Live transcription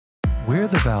We're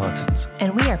the Valentins.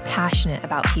 And we are passionate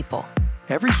about people.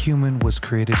 Every human was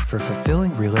created for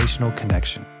fulfilling relational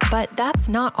connection. But that's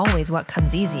not always what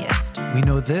comes easiest. We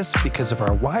know this because of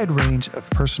our wide range of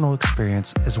personal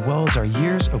experience as well as our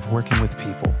years of working with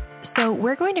people. So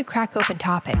we're going to crack open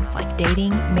topics like dating,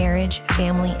 marriage,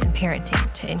 family, and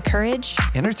parenting to encourage,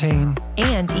 entertain,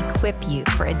 and equip you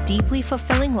for a deeply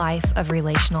fulfilling life of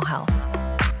relational health.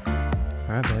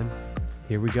 All right, man.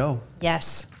 Here we go.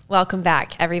 Yes. Welcome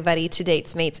back, everybody, to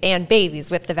Dates, Mates, and Babies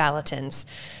with the Valentins.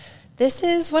 This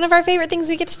is one of our favorite things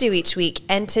we get to do each week.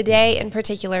 And today in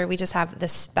particular, we just have the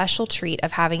special treat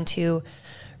of having two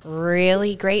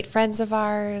really great friends of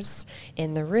ours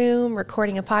in the room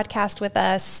recording a podcast with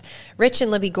us. Rich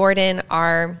and Libby Gordon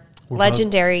are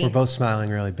legendary. We're both smiling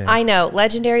really big. I know.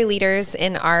 Legendary leaders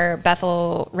in our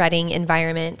Bethel Reading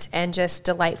environment and just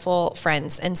delightful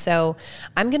friends. And so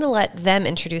I'm going to let them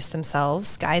introduce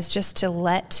themselves, guys, just to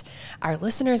let our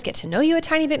listeners get to know you a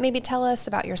tiny bit. Maybe tell us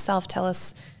about yourself. Tell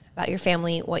us about your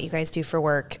family, what you guys do for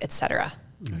work, etc.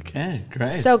 Okay, great.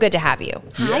 So good to have you.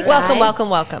 Hi, welcome, guys.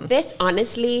 welcome. This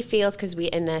honestly feels because we're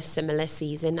in a similar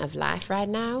season of life right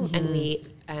now, and we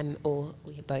all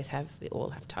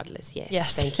have toddlers.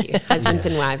 Yes. Thank you. Husbands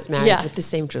and wives married with the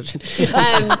same children.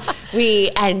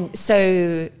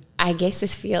 So I guess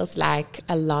this feels like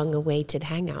a long-awaited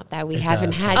hangout that we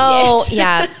haven't had yet. Oh,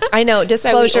 yeah. I know.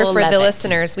 Disclosure So for the love it.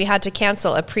 listeners, we had to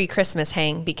cancel a pre-Christmas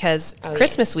hang because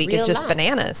Christmas week is Real just life.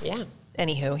 bananas. Yeah.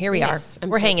 Anywho, here we Yes, are. I'm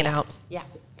We're so hanging glad. out. Yeah.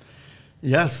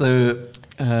 Yeah, so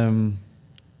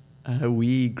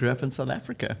we grew up in South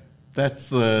Africa.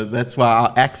 That's why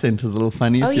our accent is a little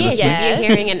funny. Oh, if you yes. listen. If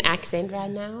you're hearing an accent right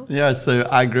now. Yeah, so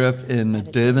I grew up in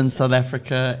Durban, South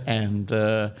Africa, and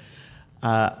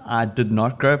I did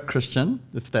not grow up Christian,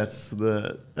 if that's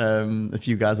if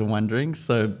you guys are wondering.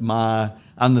 So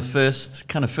I'm the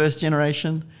first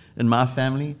generation in my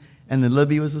family, and then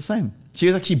Libby was the same. She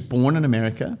was actually born in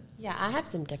America. Yeah, I have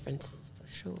some differences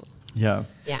for sure. Yeah.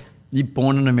 Yeah. You're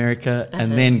born in America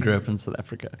and then grew up in South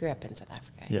Africa. Grew up in South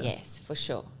Africa. Yeah. Yes, for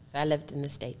sure. So I lived in the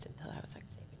States until I was like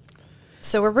 7.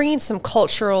 So we're bringing some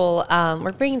cultural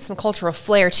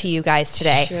flair to you guys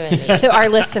today. Surely. To our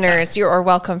listeners, you are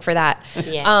welcome for that.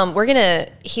 Yes. We're gonna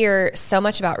hear so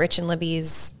much about Rich and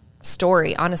Libby's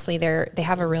story. Honestly, they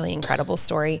have a really incredible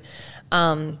story.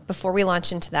 Before we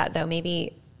launch into that, though,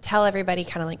 maybe tell everybody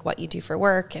kind of like what you do for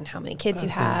work and how many kids you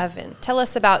have, and tell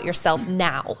us about yourself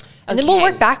now, and then we'll Okay.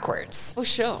 work backwards. For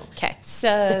sure. Okay.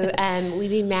 So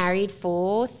we've been married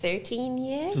for 13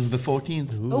 years. This is the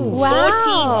 14th. Ooh. Oh,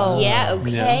 Wow. 14. Yeah,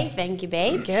 okay. Yeah. Thank you,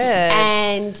 babe. Good.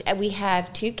 And we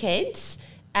have 2 kids.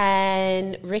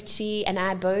 And Richie and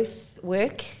I both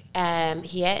work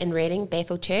here in Reading,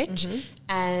 Bethel Church.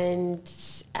 And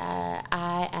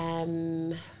I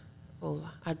am... Oh,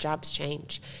 our jobs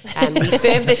change. We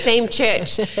serve the same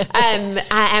church.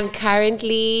 I am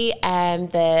currently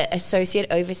the associate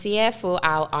overseer for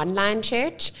our online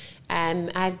church.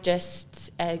 I've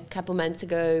just a couple months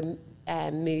ago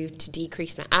moved to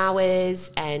decrease my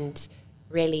hours and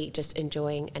really just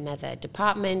enjoying another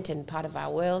department and part of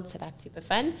our world. So that's super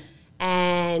fun.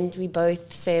 And we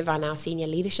both serve on our senior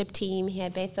leadership team here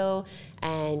at Bethel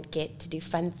and get to do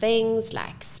fun things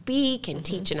like speak and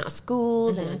teach in our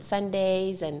schools and on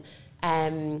Sundays. And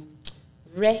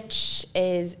Rich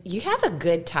you have a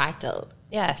good title.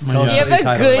 Yes. Yeah. You have a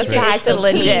Title. good What's It's title,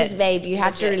 legit. Please, babe, you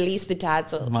have to release the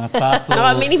title. My title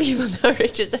Not many people know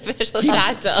Rich's official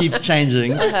title. keeps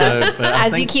changing. But I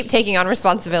As you think- keep taking on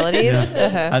responsibilities.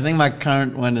 I think my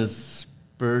current one is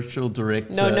spiritual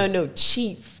director. No,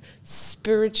 Chief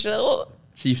Spiritual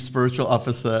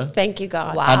Officer. Thank you,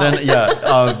 God. Wow.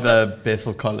 Of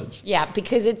Bethel College. Yeah,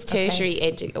 because it's tertiary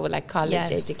or like college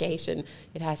Yes. education,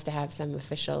 it has to have some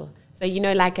official. So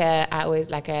I always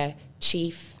like a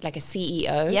chief, like a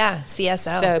CEO. Yeah,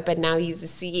 CSO. So, but now he's a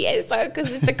CSO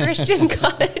because it's a Christian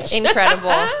college.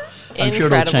 Incredible. I'm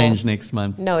sure it'll change next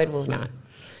month. No, it will not.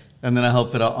 And then I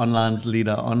help at our lead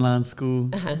our online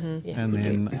school. Yeah, And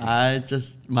then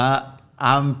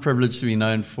I'm privileged to be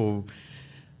known for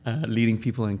leading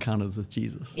people in encounters with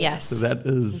Jesus. Yes. So that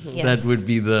is Yes. that would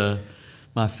be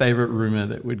my favorite rumor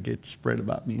that would get spread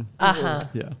about me. Uh-huh.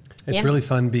 Yeah. It's Yeah. really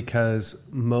fun because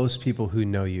most people who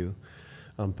know you,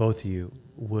 both of you,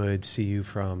 would see you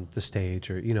from the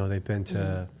stage, or they've been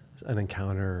to an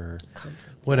encounter or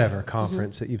whatever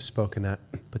conference that you've spoken at,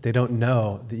 but they don't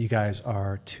know that you guys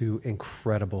are 2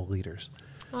 incredible leaders.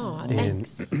 Oh, And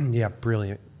thanks. yeah,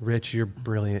 brilliant. Rich, you're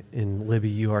brilliant, and Libby,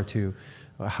 you are too.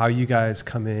 How you guys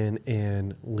come in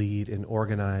and lead and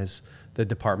organize the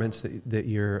departments that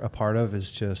you're a part of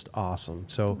is just awesome.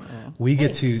 So we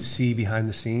get to see behind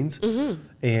the scenes,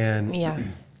 and Yeah.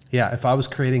 Yeah, if I was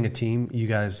creating a team,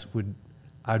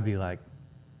 I'd be like,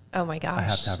 Oh my gosh. I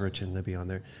have to have Rich and Libby on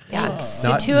there. Yeah.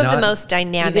 The two of the most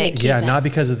dynamic. Yeah, not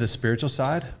because of the spiritual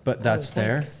side, but that's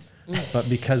there. But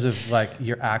because of like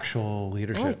your actual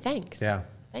leadership. Oh, thanks. Yeah.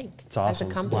 Thanks. It's awesome.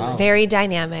 As a compliment. Very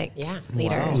dynamic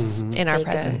leaders in our Okay,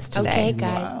 presence good. today. Okay,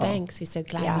 guys, thanks. We're so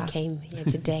glad you came here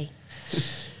today.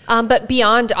 But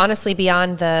honestly,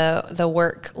 beyond the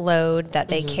workload that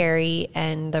they carry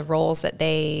and the roles that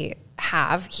they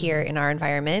have here in our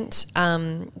environment,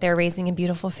 they're raising a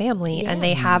beautiful family and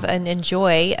they have and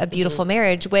enjoy a beautiful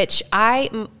marriage, which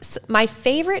my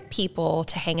favorite people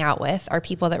to hang out with are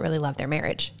people that really love their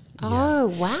marriage. Oh,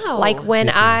 wow. Like when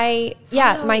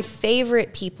my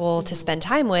favorite people to spend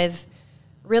time with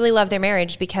really love their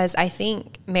marriage, because I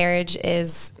think marriage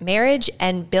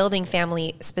and building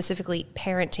family, specifically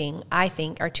parenting, I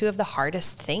think are two of the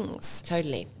hardest things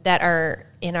that are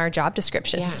in our job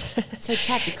descriptions. Yeah. It's so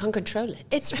tough. You can't control it.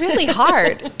 It's really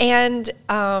hard. And,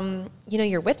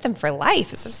 you're with them for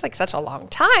life. It's just like such a long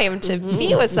time to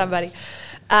be with somebody.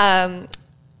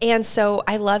 And so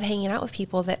I love hanging out with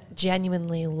people that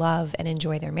genuinely love and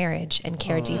enjoy their marriage and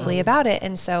care deeply about it.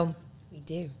 And so We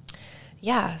do.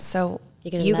 yeah, so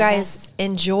You guys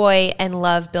enjoy and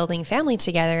love building family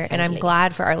together. And I'm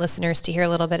glad for our listeners to hear a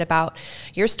little bit about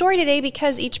your story today,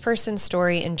 because each person's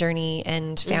story and journey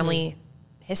and family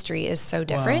history is so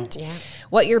different. Wow. Yeah.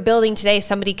 What you're building today,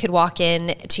 somebody could walk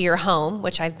in to your home,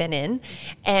 which I've been in,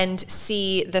 and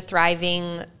see the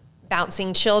thriving,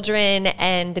 bouncing children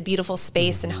and the beautiful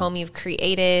space and home you've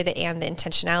created and the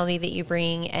intentionality that you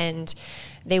bring, and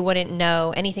they wouldn't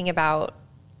know anything about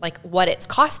like what it's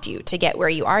cost you to get where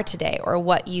you are today or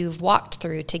what you've walked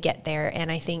through to get there.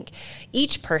 And I think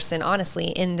each person, honestly,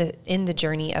 in the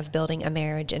journey of building a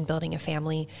marriage and building a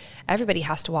family, everybody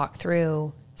has to walk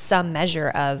through some measure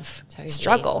of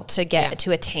struggle to get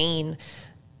to attain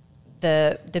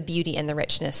the beauty and the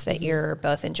richness that you're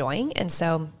both enjoying. And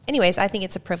so anyways, I think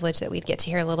it's a privilege that we'd get to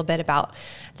hear a little bit about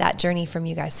that journey from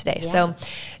you guys today. Yeah. So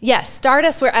yes, start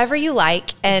us wherever you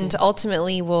like, and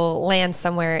ultimately we'll land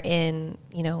somewhere in,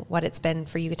 what it's been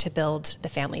for you to build the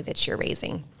family that you're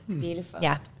raising. Beautiful.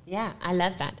 Yeah. Yeah, I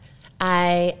love that.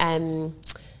 I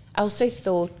also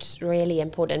thought really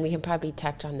important, we can probably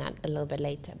touch on that a little bit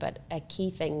later, but a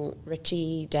key thing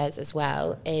Richie does as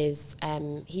well is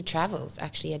he travels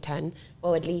actually a ton,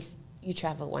 or at least you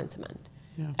travel once a month,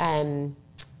 and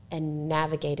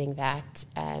navigating that.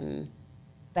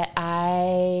 But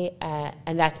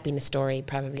and that's been a story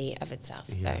probably of itself.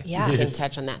 So we can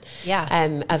touch on that.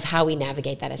 Yeah. Of how we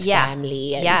navigate that as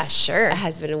family and a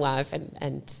husband and wife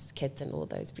and kids and all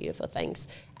those beautiful things.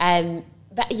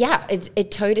 But yeah, it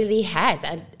totally has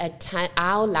a ton.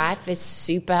 Our life is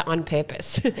super on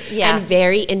purpose and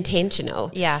very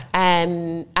intentional. Yeah.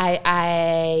 I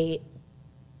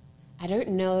don't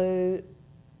know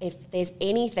if there's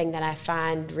anything that I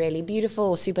find really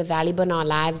beautiful or super valuable in our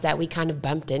lives that we kind of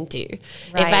bumped into.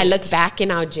 Right. If I look back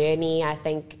in our journey, I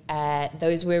think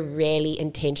those were really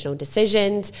intentional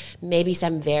decisions, maybe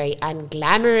some very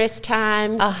unglamorous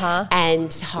times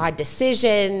and hard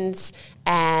decisions.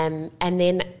 And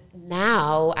then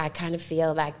now I kind of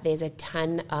feel like there's a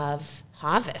ton of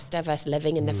harvest of us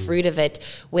living in the fruit of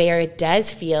it, where it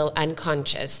does feel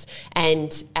unconscious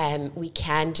and we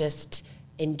can just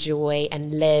enjoy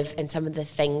and live, and some of the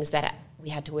things that we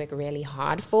had to work really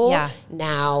hard for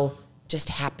now just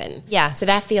happen. Yeah. So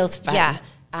that feels fun. Yeah.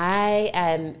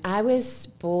 I was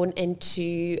born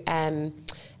into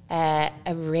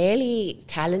a really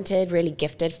talented, really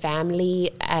gifted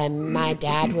family. My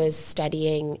dad was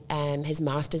studying his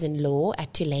master's in law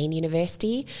at Tulane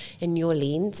University in New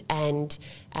Orleans, and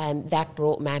that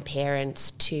brought my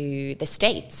parents to the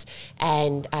States.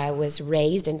 And I was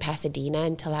raised in Pasadena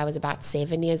until I was about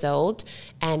 7 years old,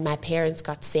 and my parents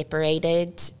got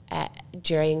separated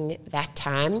during that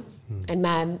time. And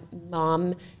my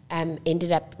mom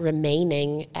ended up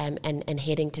remaining and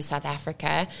heading to South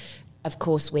Africa, of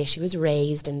course, where she was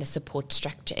raised and the support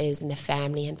structure is and the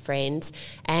family and friends.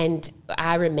 And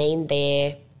I remained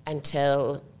there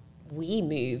until we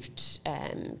moved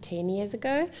 10 years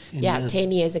ago.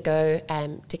 10 years ago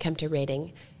to come to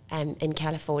Redding in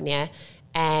California.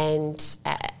 And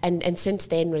since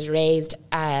then was raised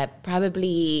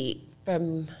probably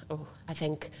from, I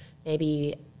think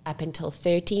maybe up until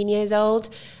 13 years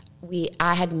old.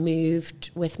 I had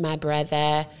moved with my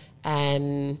brother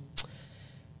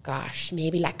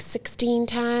maybe like 16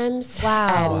 times.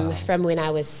 Wow. From when I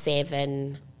was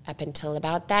 7 up until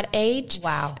about that age.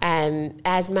 Wow.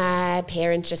 As my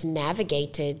parents just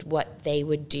navigated what they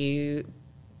would do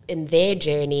in their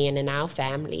journey and in our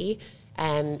family,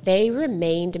 they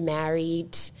remained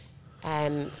married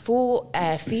for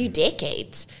a few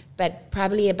decades, but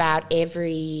probably about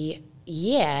every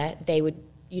year they would,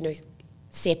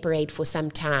 separate for some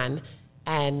time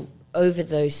over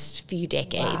those few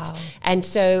decades. Wow. And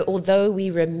so although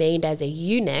we remained as a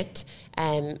unit,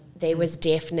 there was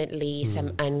definitely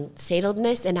some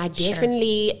unsettledness, and I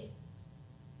definitely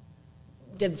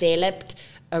developed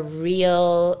a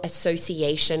real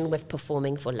association with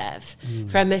performing for love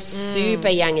from a super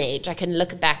young age. I can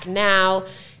look back now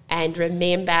and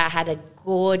remember I had a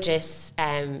gorgeous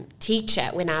teacher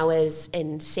when I was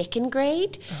in second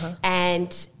grade,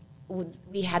 and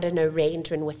we had an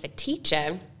arrangement with the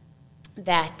teacher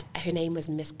that her name was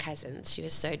Miss Cousins. She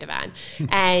was so divine.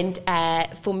 And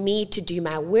for me to do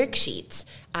my worksheets,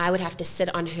 I would have to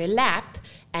sit on her lap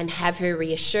and have her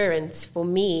reassurance for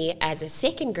me as a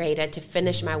second grader to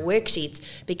finish my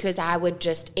worksheets, because I would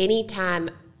just, anytime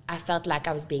I felt like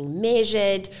I was being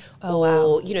measured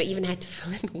even had to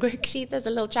fill in worksheets as a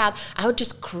little child, I would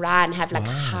just cry and have like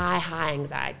high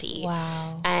anxiety.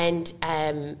 Wow. And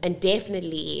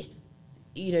definitely,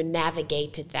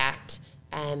 navigated that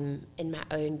in my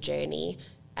own journey.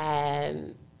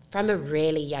 From a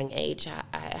really young age,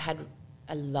 I had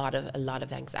a lot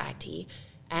of anxiety,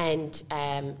 and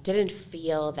didn't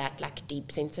feel that like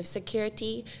deep sense of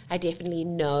security. I definitely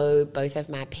know both of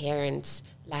my parents,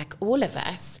 like all of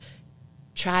us,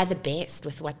 try the best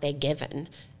with what they're given.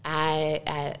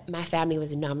 My family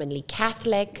was nominally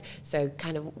Catholic, so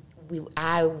kind of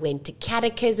I went to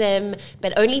catechism,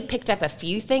 but only picked up a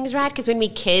few things, right? Because when we're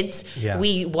kids,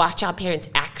 we watch our parents'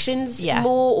 actions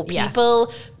more, or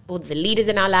people, or the leaders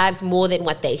in our lives more than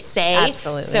what they say.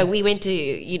 Absolutely. So we went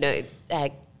to,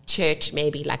 church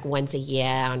maybe like once a year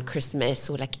on Christmas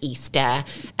or like Easter.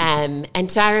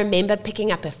 And so I remember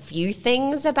picking up a few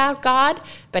things about God,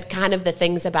 but kind of the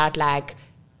things about like,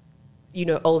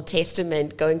 Old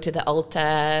Testament, going to the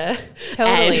altar,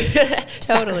 Totally.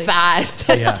 sacrifice,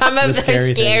 some of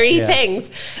those scary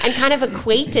things, and kind of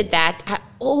equated that. I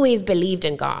always believed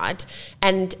in God,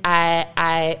 and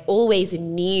I always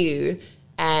knew.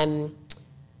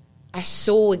 I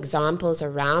saw examples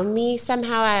around me.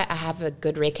 Somehow I have a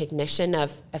good recognition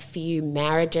of a few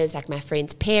marriages, like my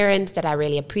friends' parents, that I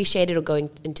really appreciated, or going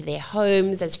into their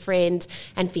homes as friends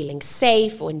and feeling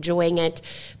safe or enjoying it.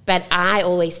 But I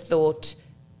always thought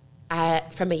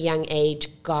from a young age,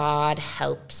 God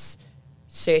helps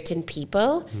certain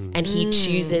people and he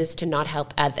chooses to not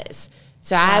help others.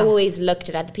 So I always looked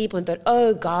at other people and thought,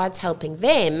 oh, God's helping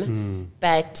them.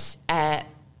 But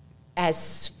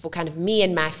as for kind of me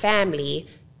and my family,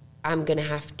 I'm going to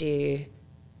have to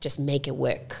just make it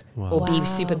work or be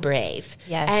super brave.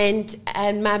 Yes.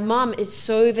 And my mom is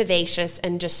so vivacious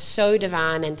and just so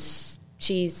divine, and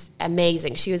she's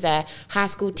amazing. She was a high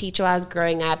school teacher while I was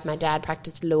growing up. My dad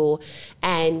practiced law,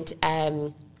 and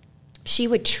she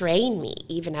would train me,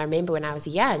 even I remember when I was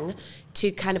young,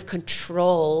 to kind of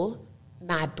control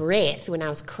my breath when I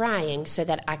was crying so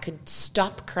that I could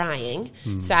stop crying,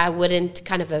 so I wouldn't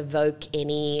kind of evoke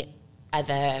any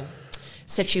other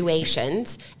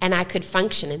situations, and I could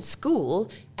function in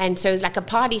school. And so it was like a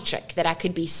party trick that I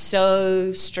could be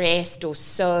so stressed or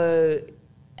so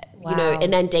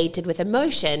inundated with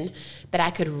emotion, but I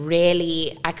could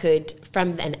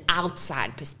from an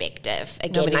outside perspective,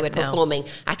 again, Nobody like would know. performing,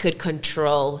 I could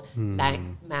control like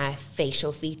my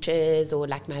facial features or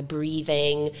like my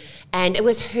breathing. And it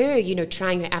was her,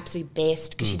 trying her absolute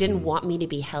best, because she didn't want me to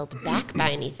be held back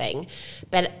by anything.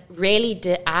 But really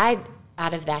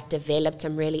out of that developed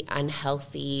some really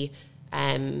unhealthy,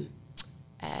 I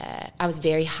was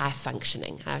very high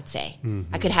functioning, I would say.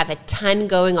 I could have a ton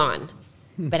going on,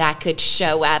 but I could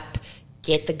show up,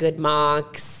 get the good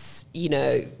marks,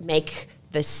 make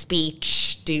the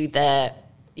speech, do the,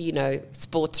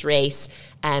 sports race,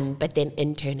 but then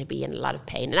internally be in a lot of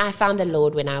pain. And I found the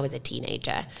Lord when I was a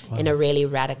teenager in a really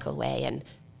radical way. And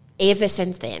ever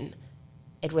since then,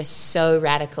 it was so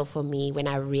radical for me when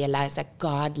I realized that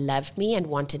God loved me and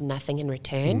wanted nothing in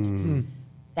return,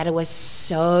 that it was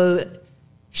so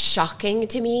shocking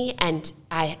to me. And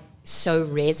I so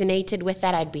resonated with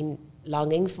that. I'd been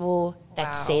longing for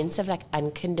that sense of like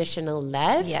unconditional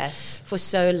love for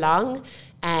so long,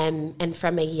 and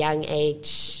from a young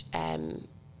age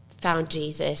found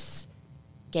Jesus,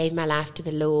 gave my life to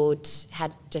the Lord,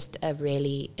 had just a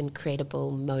really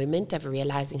incredible moment of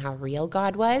realizing how real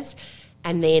God was.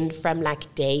 And then from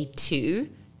like day 2,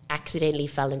 accidentally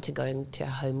fell into going to a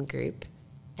home group.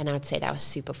 And I would say that was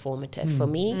super formative for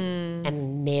me,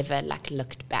 and never like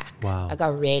looked back. I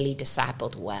got really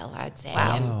discipled well, I would say.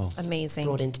 Amazing.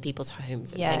 Brought into people's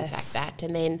homes and things like that.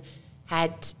 And then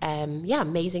had,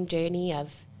 amazing journey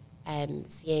of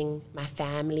seeing my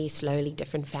family, slowly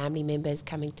different family members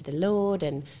coming to the Lord.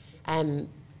 And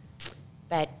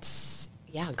but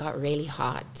yeah, it got really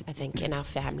hard, I think, in our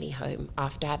family home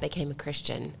after I became a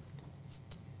Christian.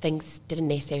 Things didn't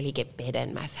necessarily get better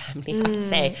in my family, I have to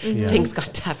say. Things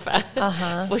got tougher,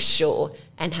 for sure,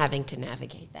 and having to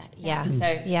navigate that. So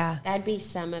that'd be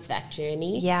some of that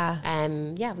journey.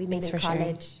 We met in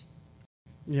college. Sure.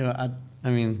 Yeah, I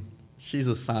mean, she's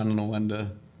a sign and a wonder.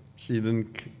 She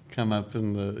didn't come up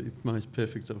in the most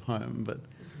perfect of home, but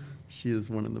she is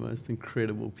one of the most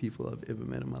incredible people I've ever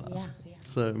met in my life.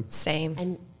 So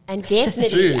same. And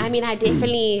definitely, I mean, I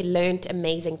definitely learned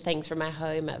amazing things from my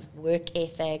home of work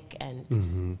ethic,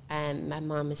 and my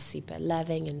mom is super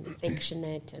loving and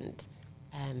affectionate, and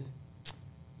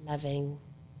loving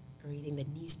reading the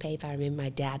newspaper. I remember my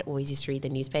dad always used to read the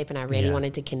newspaper, and I really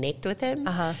wanted to connect with him.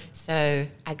 So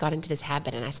I got into this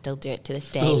habit, and I still do it to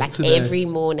this day. Like every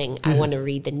morning, I want to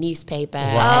read the newspaper.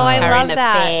 Wow. I love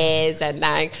that. Affairs and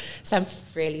like some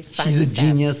really fun stuff. She's a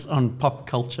genius on pop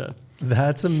culture.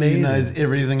 That's amazing. She knows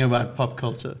everything about pop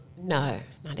culture. No,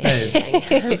 not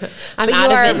everything. I'm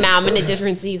out of it now. I'm in a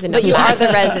different season. But you are the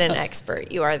resident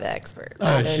expert. You are the expert.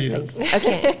 Oh, she is.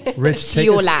 Okay. Rich, take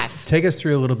us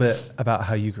through a little bit about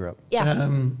how you grew up.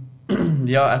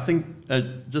 I think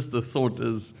just the thought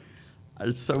is,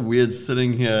 it's so weird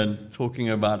sitting here and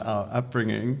talking about our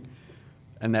upbringing,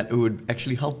 and that it would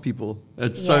actually help people.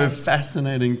 It's so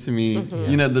fascinating to me.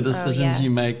 You know, the decisions you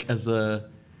make as a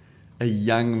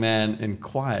young man in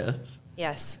quiet.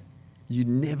 Yes. You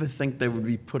never think they would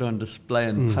be put on display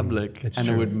in public, and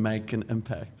true. it would make an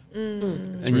impact.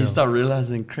 And real. you start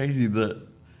realizing crazy that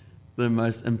the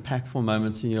most impactful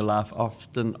moments in your life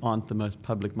often aren't the most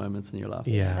public moments in your life.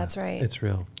 Yeah, that's right. It's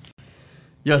real.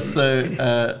 Yeah,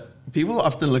 so people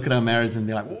often look at our marriage and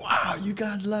they're like, wow, you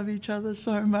guys love each other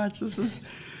so much. This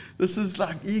is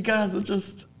like, you guys are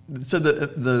just... So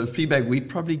the feedback we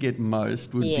probably get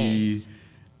most would be...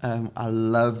 I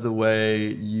love the way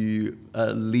you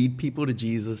lead people to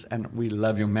Jesus, and we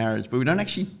love your marriage. But we don't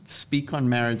actually speak on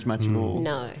marriage much at all.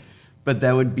 No. But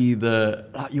that would be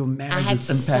your marriage has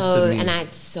impacted me. And I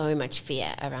had so much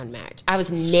fear around marriage. I was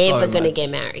never going to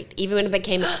get married. Even when I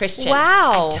became a Christian.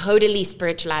 Wow. I totally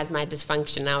spiritualized my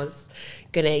dysfunction. I was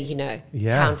going to,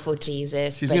 count for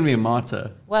Jesus. She's going to be a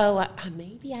martyr. Well,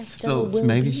 maybe I still will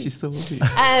maybe be. she still will be.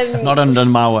 Not on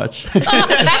my watch.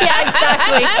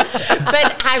 Exactly.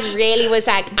 But I really was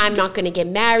like, I'm not going to get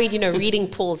married, reading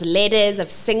Paul's letters of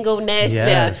singleness.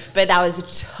 Yes. But I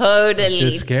was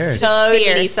totally scared.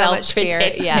 Totally So much fear.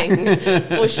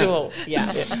 self-protecting. For sure.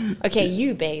 Yeah. Okay,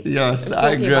 you, babe. Yes, I'm I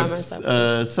talking grew about up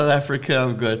myself. South Africa.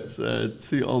 I've got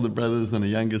 2 older brothers and a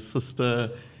younger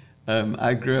sister.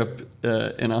 I grew up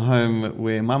in a home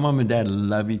where my mom and dad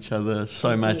love each other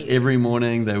so much. Every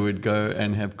morning they would go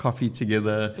and have coffee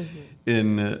together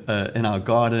in our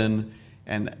garden,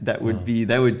 and that would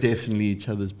they were definitely each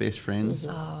other's best friends.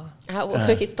 I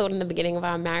always thought in the beginning of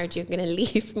our marriage you were going to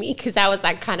leave me because that was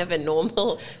like kind of a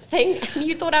normal thing. And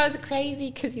you thought I was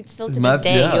crazy because you'd still to this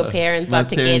day your parents are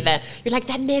together. You're like,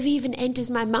 that never even enters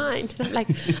my mind. And I'm like,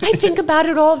 I think about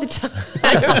it all the time.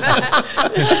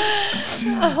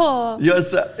 Yeah,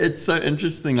 so it's so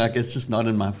interesting. Like, it's just not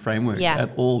in my framework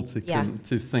at all to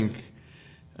think,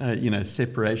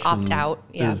 separation. Opt out.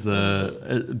 Is,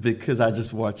 because I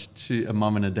just watched a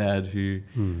mom and a dad who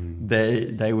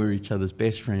they were each other's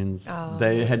best friends. Oh.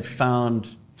 They had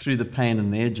found, through the pain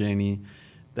in their journey,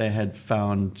 they had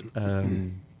found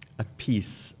a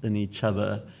peace in each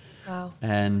other. Wow.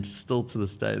 And still to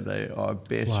this day, they are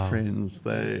best friends.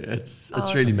 It's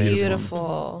really it's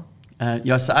beautiful.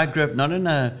 beautiful. So I grew up not in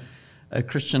a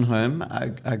Christian home.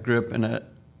 I grew up in a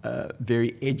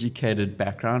very educated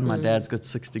background. My dad's got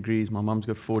 6 degrees. My mom's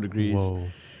got 4 degrees. Whoa.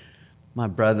 My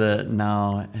brother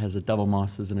now has a double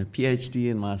master's and a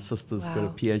PhD, and my sister's got a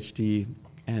PhD.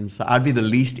 And so I'd be the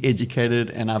least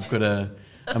educated, and I've got a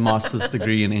master's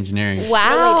degree in engineering.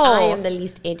 Wow. I am the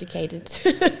least educated.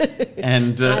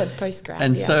 And I have postgrad.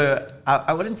 And so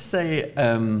I wouldn't say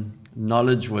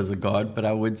knowledge was a god, but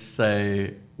I would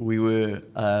say we were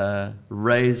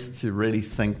raised to really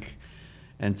think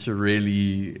and to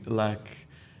really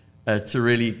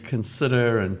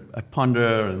consider and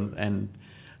ponder. And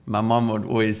my mom would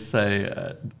always say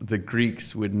the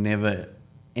Greeks would never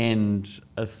end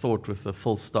a thought with a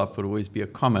full stop. It would always be a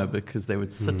comma, because they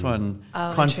would sit on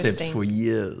concepts for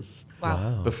years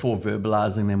before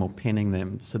verbalizing them or penning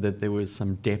them, so that there was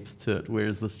some depth to it.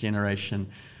 Whereas this generation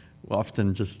will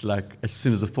often just, like, as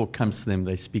soon as a thought comes to them,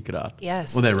 they speak it out.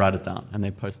 Yes. Or they write it down and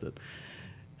they post it.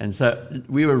 And so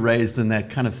we were raised in that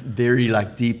kind of very,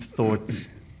 like, deep thoughts.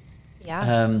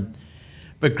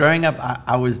 But growing up,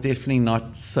 I was definitely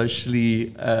not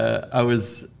socially. I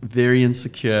was very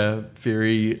insecure,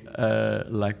 very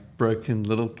broken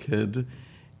little kid,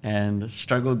 and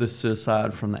struggled with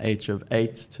suicide from the age of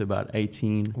 8 to about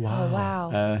 18. Wow. Oh,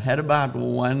 wow. Had about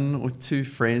 1 or 2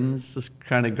 friends just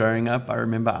kind of growing up. I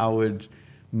remember I would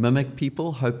mimic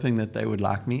people, hoping that they would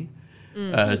like me.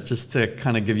 Just to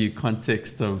kind of give you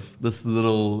context of this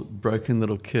little broken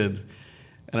little kid.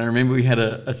 And I remember we had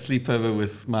a sleepover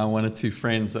with my 1 or 2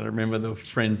 friends. And I remember the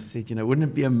friends said, wouldn't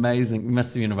it be amazing? We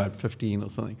must have been about 15 or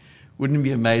something. Wouldn't it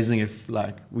be amazing if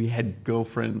we had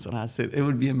girlfriends? And I said, it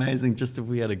would be amazing just if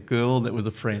we had a girl that was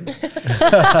a friend.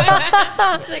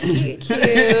 So cute.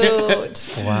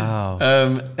 Wow.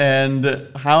 And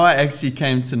how I actually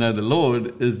came to know the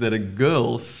Lord is that a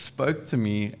girl spoke to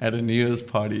me at a New Year's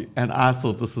party, and I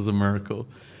thought this was a miracle.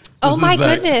 Oh my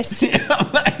goodness.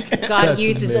 God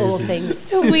uses all things.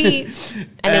 Sweet.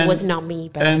 And it was not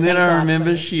me. But and then thank I God remember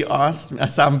for it. she asked me,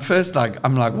 so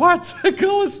I'm like, what? A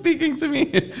girl is speaking to me.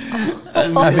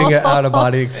 And, Having an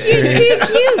out-of-body experience. Too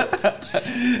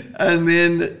cute. and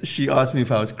then she asked me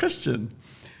if I was Christian.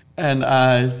 And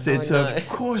I said to her, no. of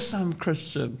course I'm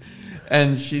Christian.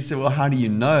 And she said, well, how do you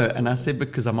know? And I said,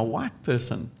 because I'm a white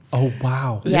person. Oh,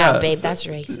 wow. Yeah, Yeah, babe, so- that's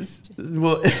racist.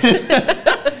 Well,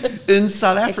 in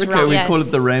South Africa, wrong, we call yes.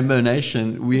 it the Rainbow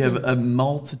Nation. We have a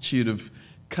multitude of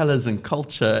colors and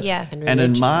culture. Yeah. And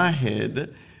in my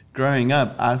head, growing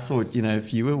up, I thought,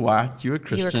 if you were white, you were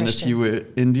Christian. Christian. If you were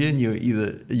Indian,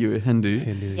 you were Hindu.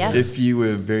 Yes. If you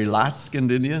were very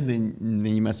light-skinned Indian, then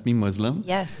you must be Muslim.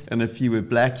 Yes. And if you were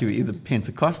black, you were either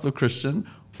Pentecostal Christian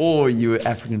or you were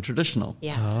African traditional.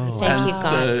 Yeah. Oh. Thank you, God,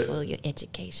 So- for your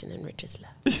education and riches love.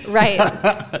 Right.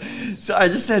 So I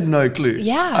just had no clue.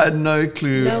 Yeah. I had no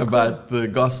clue No about the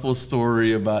gospel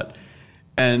story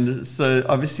and so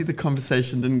obviously the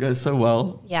conversation didn't go so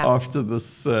well. Yeah. After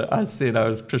this, I said I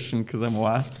was Christian because I'm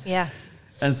white. Yeah.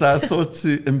 And so I thought,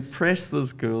 to impress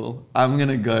this girl, I'm going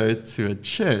to go to a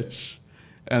church.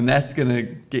 And that's going to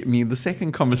get me the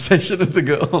second conversation with the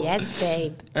girl. Yes,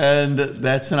 babe. And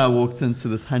that's when I walked into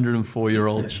this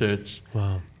 104-year-old church.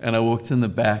 Wow. And I walked in the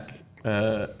back,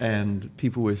 and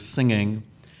people were singing.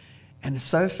 And it's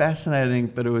so fascinating,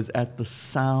 but it was at the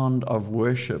sound of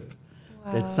worship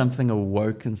that something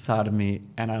awoke inside of me.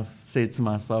 And I said to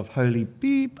myself, holy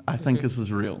beep, I think this is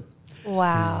real.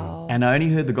 Wow. And I only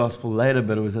heard the gospel later,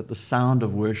 but it was at the sound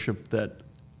of worship that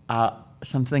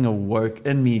something awoke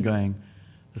in me going,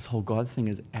 this whole God thing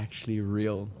is actually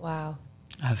real. Wow.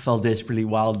 I fell desperately,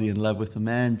 wildly in love with the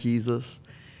man, Jesus.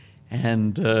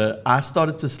 And I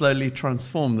started to slowly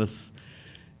transform. This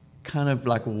kind of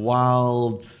like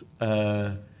wild,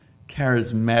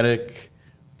 charismatic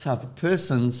type of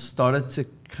person started to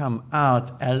come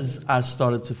out as I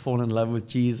started to fall in love with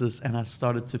Jesus, and I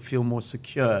started to feel more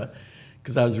secure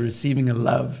because I was receiving a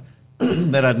love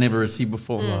that I'd never received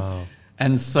before. Wow.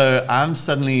 And so I'm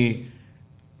suddenly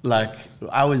like,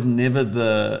 I was never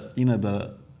the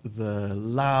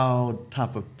loud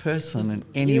type of person in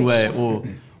any way, or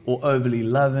overly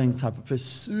loving type of person,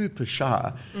 super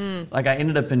shy. Like I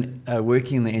ended up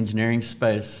working in the engineering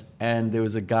space, and there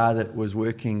was a guy that was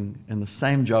working in the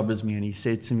same job as me, and he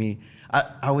said to me,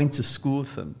 I went to school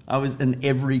with him. I was in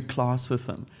every class with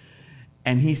him.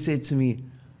 And he said to me,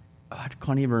 I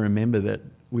can't even remember that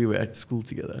we were at school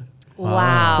together.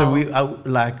 Wow. So we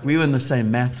were in the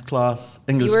same maths class,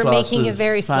 English You were classes, making a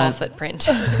very small science. footprint.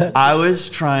 I was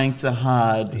trying to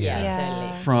hide Yeah,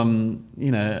 totally. from,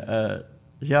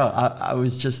 I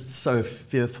was just so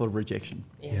fearful of rejection.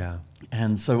 Yeah.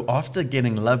 And so after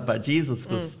getting loved by Jesus,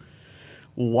 this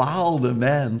wilder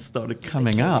man started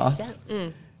coming Became out.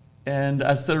 yourself. And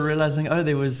I started realizing,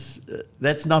 there was,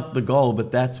 that's not the goal,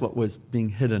 but that's what was being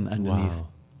hidden underneath. Wow.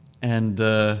 And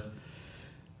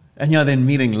then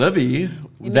meeting Libby.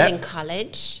 We met in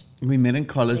college. We met in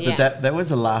college, Yeah. but that was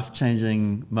a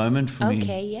life-changing moment for me.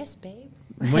 Okay, yes, babe.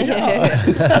 Well,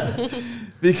 yeah.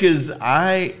 Because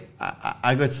I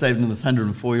got saved in this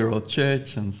 104-year-old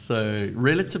church, and so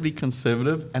relatively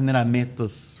conservative. And then I met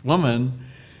this woman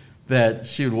that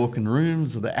she would walk in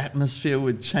rooms, the atmosphere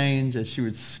would change as she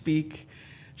would speak.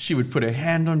 She would put her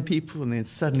hand on people, and then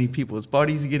suddenly people's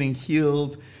bodies are getting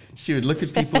healed. She would look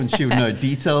at people and she would know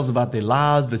details about their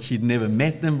lives, but she'd never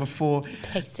met them before.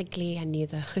 Basically, I knew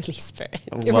the Holy Spirit.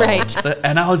 Well, Right.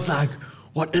 And I was like,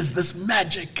 what is this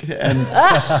magic? And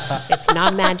It's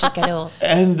not magic at all.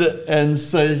 and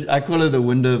so I call her the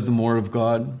window of the more of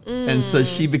God. And so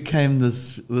she became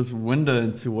this window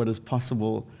into what is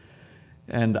possible.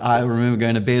 And I remember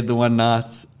going to bed the one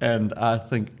night, and I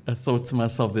thought to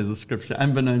myself, there's a scripture.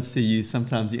 Unbeknownst to you,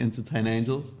 sometimes you entertain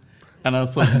angels. And I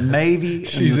thought, maybe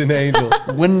She's in an this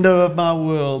angel. window of my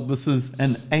world, this is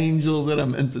an angel that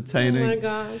I'm entertaining. Oh my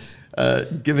gosh.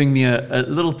 Giving me a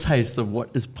little taste of what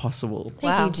is possible.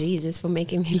 Thank you, Jesus, for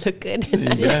making me look good.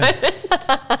 Yeah.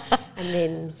 And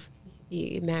then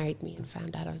you married me and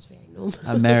found out I was very normal.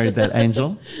 I married that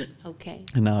angel, Okay.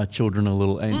 and now our children are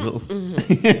little angels.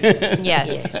 Yes.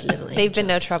 Yes, little They've been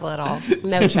no trouble at all.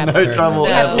 No trouble. No trouble We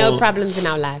at have no all. problems in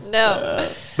our lives. No.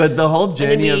 But the whole And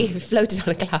then journey we of floated on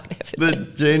a cloud ever the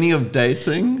since. journey of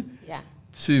dating Yeah.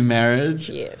 to marriage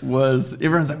Yes. was,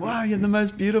 everyone's like, wow, you're the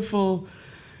most beautiful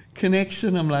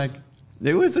connection. I'm like,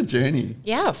 there was a journey.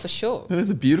 Yeah, for sure. It was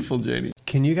a beautiful journey.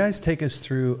 Can you guys take us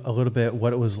through a little bit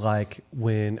what it was like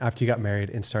when, after you got married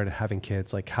and started having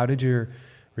kids? Like, how did your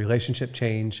relationship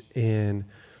change, and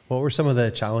what were some of the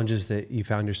challenges that you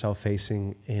found yourself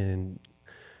facing in,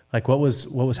 like, what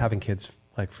was having kids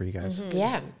like for you guys?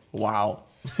 Yeah. Wow.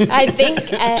 I think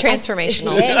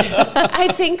Transformational. Yes, I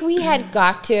think we had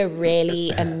got to a really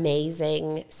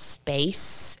amazing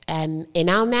space in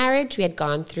our marriage. We had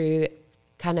gone through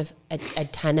kind of a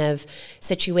ton of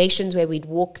situations where we'd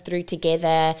walk through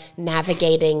together,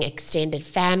 navigating extended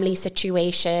family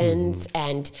situations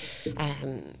and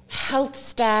health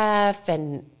stuff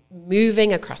and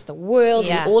moving across the world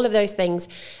Yeah. and all of those things.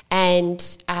 And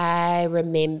I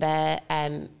remember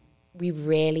we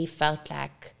really felt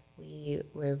like we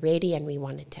were ready and we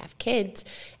wanted to have kids.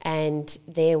 And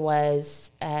there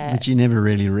was... But you never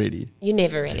really ready. you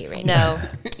never really ready. No.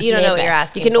 You don't know what Never. you're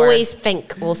asking You can for. always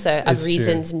think also of It's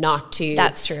reasons not to.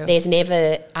 That's true. There's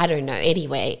never, I don't know,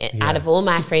 anyway, out of all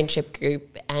my friendship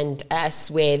group and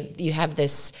us, where you have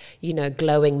this,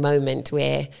 glowing moment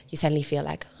where you suddenly feel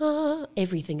like,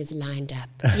 everything is lined up.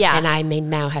 Yeah. And I may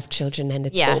now have children and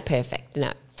it's Yeah. all perfect.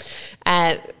 No.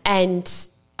 And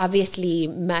obviously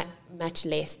much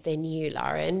less than you,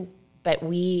 Lauren, but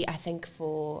we, I think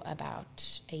for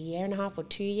about a year and a half or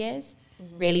 2 years,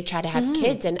 really tried to have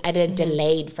kids, and it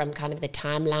delayed from kind of the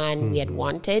timeline we had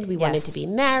wanted. We wanted to be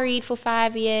married for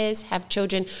 5 years, have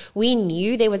children. We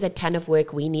knew there was a ton of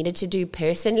work we needed to do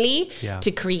personally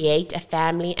to create a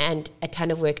family, and a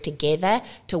ton of work together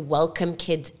to welcome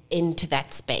kids into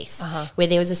that space where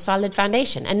there was a solid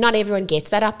foundation. And not everyone gets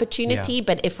that opportunity,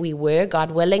 but if we were,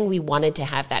 God willing, we wanted to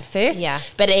have that first. Yeah.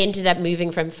 But it ended up moving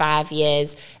from 5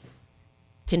 years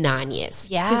to 9 years.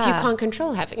 Yeah. Because you can't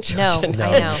control having No, children.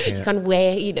 I know. You can't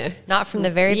wear, Not from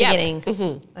the very Yeah.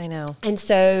 beginning. I know. And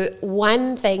so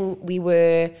one thing we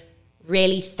were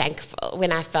really thankful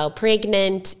when I fell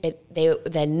pregnant, the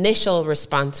initial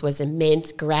response was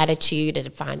immense gratitude. It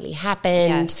had finally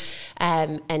happened. Yes.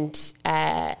 And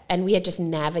we had just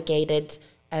navigated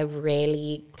a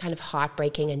really kind of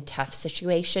heartbreaking and tough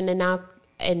situation in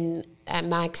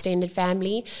my extended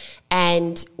family.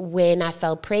 And when I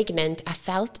fell pregnant, I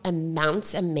felt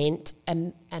immense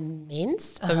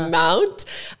amount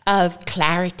of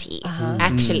clarity,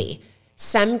 actually.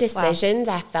 Some decisions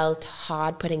I felt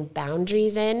hard putting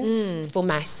boundaries in for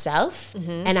myself.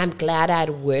 And I'm glad I'd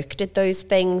worked at those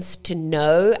things to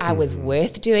know I was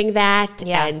worth doing that.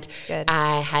 Yeah, And good.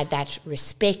 I had that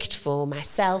respect for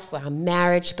myself, for our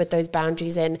marriage, to put those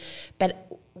boundaries in. But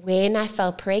when I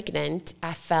fell pregnant,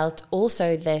 I felt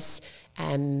also this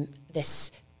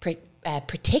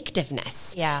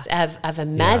protectiveness of a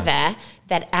mother,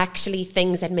 that actually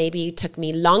things that maybe took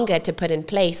me longer to put in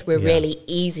place were really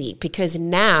easy, because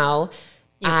now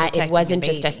it protecting wasn't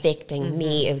your just baby. affecting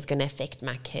me, it was going to affect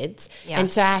my kids. Yeah.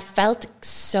 And so I felt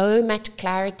so much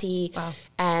clarity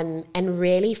and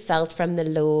really felt from the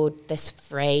Lord this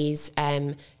phrase,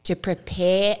 to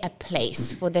prepare a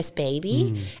place for this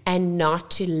baby and not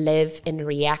to live in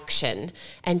reaction.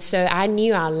 And so I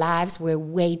knew our lives were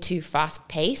way too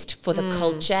fast-paced for the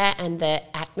culture and the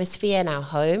atmosphere in our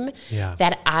home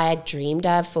that I had dreamed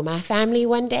of for my family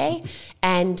one day.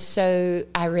 And so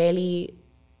I really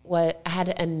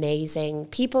had amazing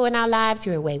people in our lives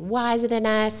who were way wiser than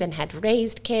us and had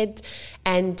raised kids,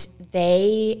 and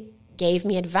they gave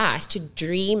me advice to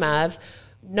dream of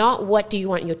not what do you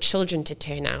want your children to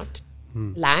turn out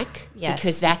like,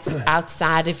 because that's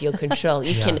outside of your control.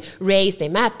 You can raise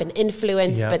them up and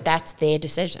influence, but that's their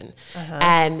decision.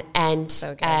 And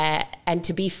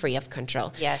to be free of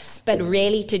control. Yes. But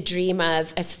really to dream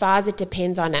of, as far as it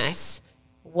depends on us,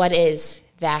 what is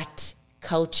that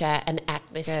culture and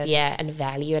atmosphere and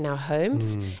value in our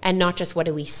homes, and not just what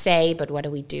do we say, but what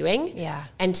are we doing.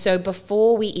 And so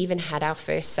before we even had our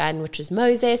first son, which was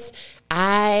Moses,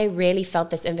 I really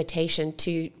felt this invitation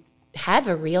to have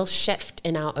a real shift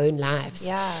in our own lives.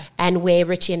 Yeah. And where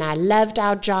Richie and I loved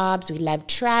our jobs, we loved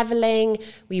traveling,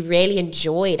 we really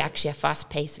enjoyed actually a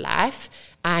fast-paced life.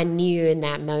 I knew in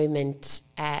that moment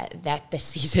that the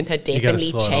season had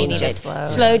definitely changed it.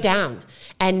 Slow down.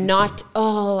 And not,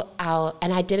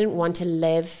 and I didn't want to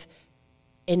live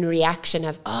in reaction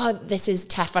of, this is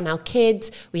tough on our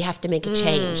kids, we have to make a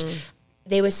change.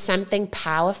 There was something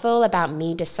powerful about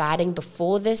me deciding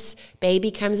before this baby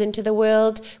comes into the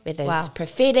world, whether it's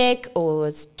prophetic or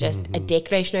it's just a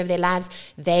declaration over their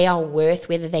lives, they are worth,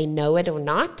 whether they know it or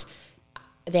not,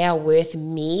 they are worth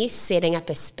me setting up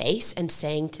a space and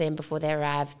saying to them before they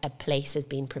arrive, a place has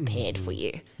been prepared for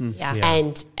you.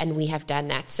 And we have done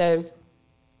that. So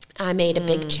I made a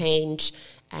big change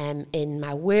in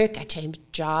my work. I changed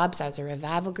jobs. I was a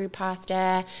revival group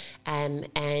pastor,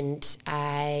 and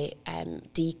I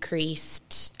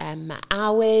decreased my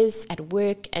hours at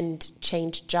work and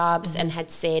changed jobs and had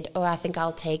said, I think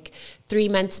I'll take 3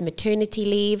 months maternity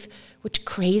leave, which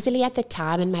crazily at the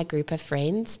time in my group of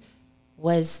friends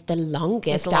was the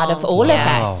longest out of all of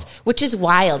us, which is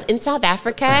wild. In South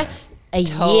Africa, a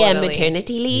year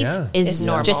maternity leave is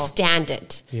just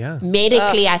standard.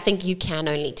 Medically, I think you can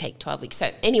only take 12 weeks.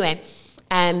 So anyway,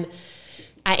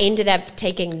 I ended up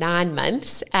taking 9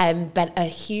 months, but a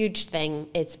huge thing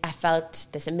is I felt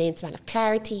this immense amount of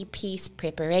clarity, peace,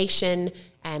 preparation.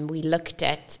 We looked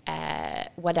at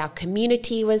what our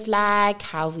community was like,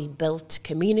 how we built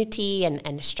community and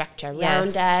a structure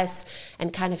around us,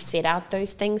 and kind of set out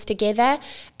those things together.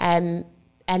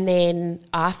 And then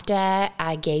after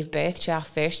I gave birth to our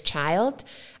first child,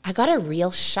 I got a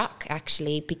real shock,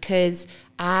 actually, because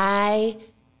I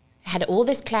had all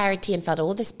this clarity and felt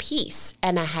all this peace,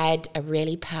 and I had a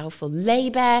really powerful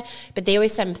labor, but there were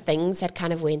some things that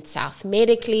kind of went south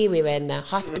medically. We were in the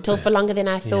hospital for longer than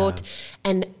I thought,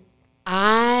 and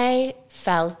I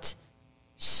felt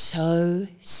so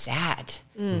sad.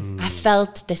 I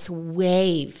felt this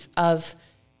wave of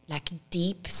like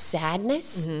deep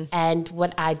sadness, and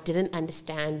what I didn't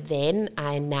understand then,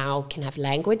 I now can have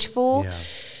language for.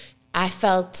 I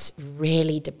felt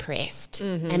really depressed,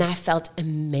 and I felt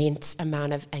immense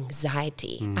amount of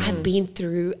anxiety. I've been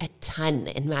through a ton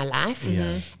in my life,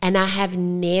 and I have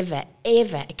never,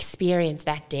 ever experienced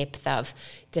that depth of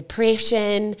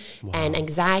depression and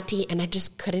anxiety, and I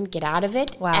just couldn't get out of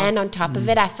it. And on top of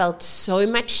it, I felt so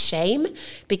much shame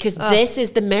because this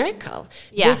is the miracle.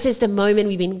 This is the moment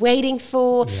we've been waiting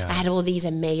for. I had all these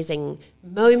amazing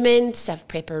moments of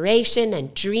preparation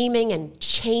and dreaming and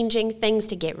changing things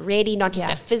to get ready, not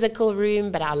just a physical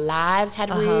room, but our lives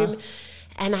had room.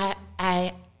 And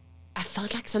I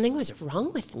felt like something was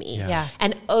wrong with me.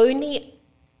 And only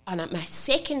on my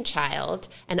second child,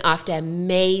 and after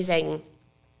amazing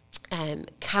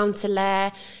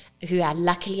counselor who I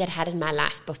luckily had in my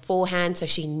life beforehand, so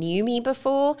she knew me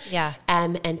before.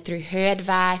 And through her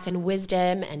advice and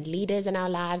wisdom and leaders in our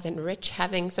lives and Rich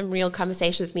having some real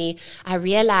conversations with me, I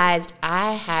realized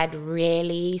I had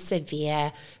really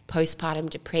severe postpartum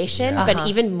depression, but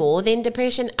even more than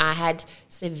depression, I had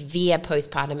severe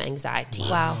postpartum anxiety.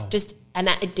 And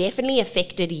it definitely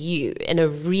affected you in a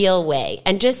real way,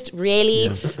 and just really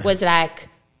was like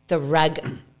the rug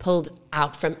pulled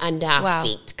out from under our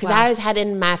feet. Because I had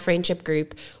in my friendship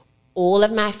group, all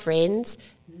of my friends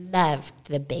loved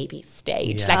the baby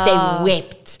stage. Like they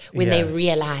wept when they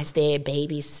realized their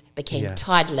babies became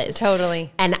toddlers.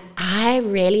 Totally. And I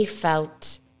really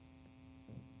felt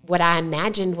what I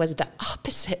imagined was the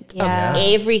opposite of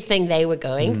everything they were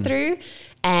going through.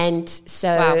 And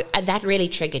so that really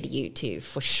triggered you too,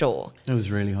 for sure. It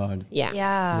was really hard.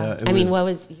 I mean, what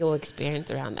was your experience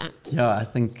around that? I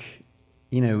think,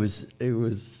 it was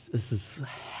this is the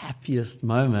happiest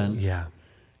moment.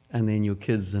 And then your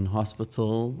kid's in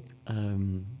hospital,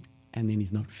 and then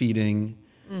he's not feeding,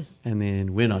 and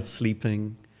then we're not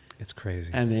sleeping. It's crazy.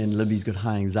 And then Libby's got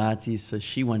high anxiety, so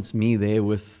she wants me there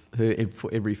with her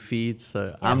for every feed.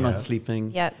 So I'm not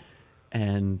sleeping.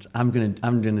 And I'm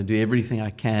gonna do everything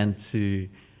I can to,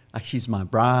 like, she's my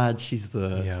bride. She's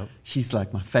she's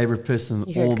like my favorite person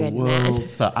in all the world. Man.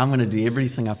 So I'm gonna do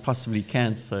everything I possibly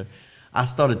can. So I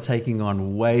started taking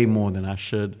on way more than I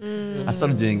should. I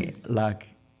started doing like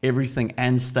everything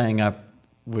and staying up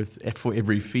for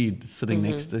every feed, sitting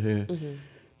next to her.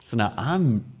 So now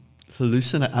I'm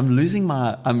hallucinating. I'm losing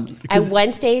my. At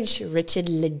one stage, Richard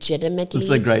legitimately it's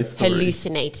a great story.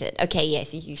 Hallucinated. Okay,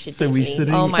 yes, you should. So we're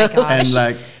sitting. Oh my gosh! And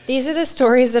like these are the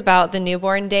stories about the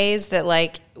newborn days that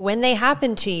like when they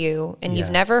happen to you and you've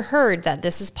never heard that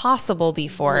this is possible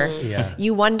before,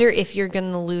 you wonder if you're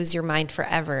going to lose your mind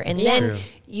forever. And then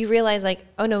you realize like,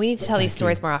 oh no, we need to tell these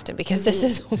stories more often because this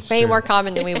is way more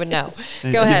common than we would know.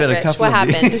 Go ahead, Rich. What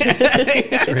happened?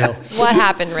 What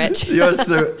happened, Rich?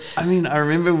 So, I mean, I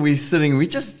remember we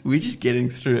just getting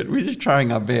through it. We're just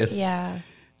trying our best. Yeah.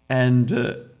 And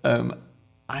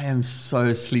I am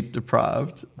so sleep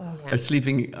deprived.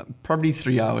 Sleeping probably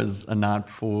 3 hours a night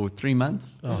for 3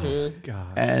 months. Oh,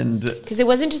 God. And because it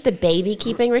wasn't just the baby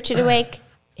keeping Richard awake,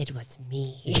 it was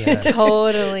me. Yes.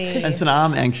 Totally. And so now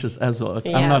I'm anxious as well.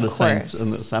 I'm not a saint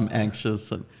in this. I'm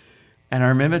anxious. And I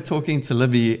remember talking to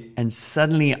Libby, and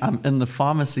suddenly I'm in the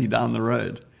pharmacy down the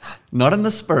road. Not in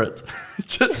the spirit.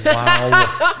 Just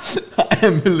I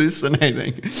am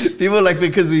hallucinating. People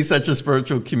because we're such a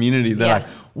spiritual community, they're like,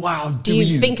 wow, do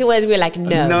you think it was? We're like,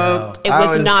 no. It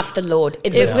was not the Lord.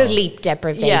 It was sleep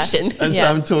deprivation. And so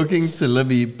I'm talking to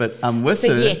Libby, but I'm with her.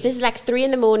 So yes, this is like 3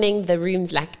 a.m. The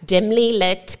room's like dimly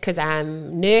lit because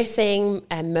I'm nursing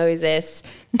Moses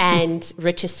and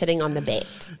Rich is sitting on the bed.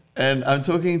 And I'm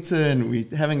talking to her and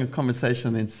we're having a conversation.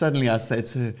 And then suddenly I say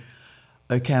to her,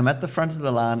 okay, I'm at the front of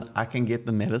the line. I can get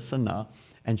the medicine now.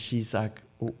 And she's like,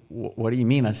 what do you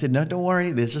mean? I said, no, don't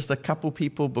worry. There's just a couple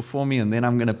people before me and then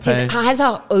I'm going to pay. His eyes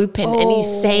are open and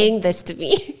he's saying this to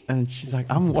me. And she's like,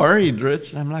 I'm worried,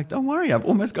 Rich. And I'm like, don't worry. I've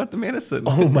almost got the medicine.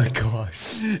 Oh my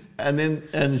gosh. And then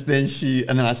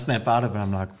I snap out of it.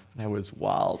 I'm like, that was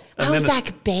wild. And I was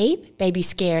like, babe, you're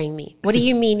scaring me. What do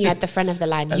you mean you're at the front of the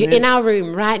line? You're in our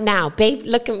room right now. Babe,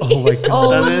 look at me. Oh my God.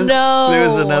 Oh and then no. There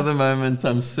was another moment.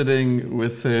 I'm sitting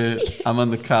with her. I'm on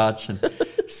the couch and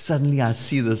suddenly I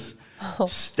see this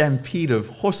stampede of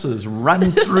horses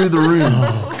run through the room.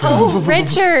 Oh,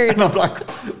 Richard. And I'm like,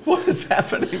 what is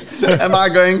happening? Am I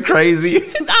going crazy?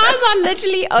 His eyes are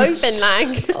literally open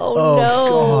like,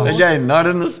 oh no. Again, not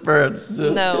in the spirit.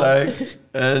 Just No.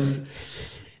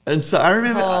 And so I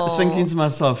remember thinking to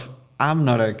myself, I'm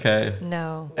not okay.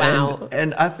 No. Wow.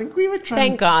 And I think we were trying.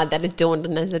 Thank God that it dawned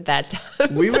on us at that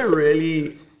time. we were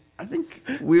really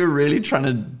trying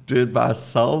to do it by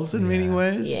ourselves in many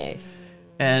ways. Yes.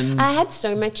 And I had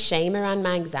so much shame around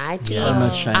my anxiety. So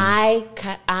much shame.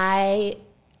 I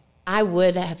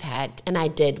would have had, and I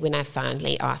did when I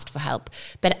finally asked for help.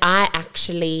 But I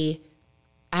actually,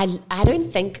 I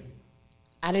don't think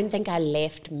I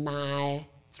left my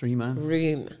 3 months.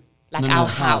 room, our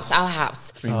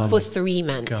house for 3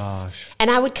 months. Gosh.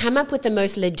 And I would come up with the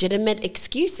most legitimate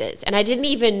excuses, and I didn't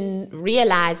even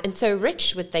realize. And so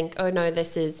Rich would think, "Oh no,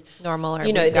 this is Normal,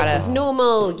 or this is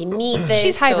normal. You need this."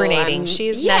 She's hibernating.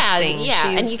 She's nesting.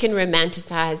 And you can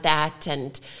romanticize that,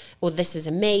 or this is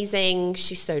amazing.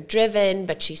 She's so driven,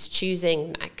 but she's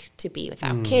choosing to be with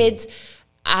our kids.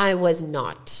 I was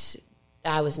not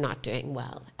doing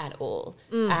well at all.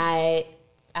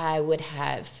 I would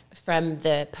have, from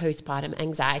the postpartum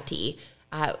anxiety,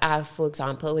 I, for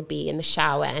example, would be in the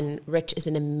shower, and Rich is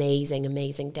an amazing,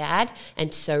 amazing dad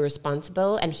and so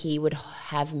responsible, and he would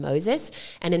have Moses,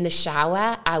 and in the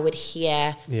shower, I would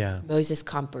hear Moses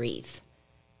can't breathe.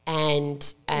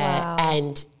 And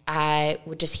I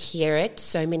would just hear it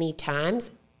so many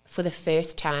times. For the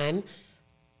first time,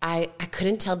 I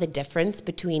couldn't tell the difference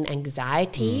between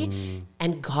anxiety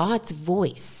and God's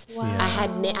voice. Wow.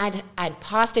 I'd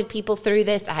pastored people through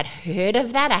this. I had heard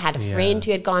of that. I had a friend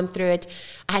who had gone through it.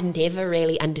 I had never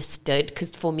really understood,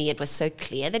 because for me it was so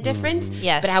clear, the difference.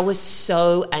 Yes. But I was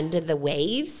so under the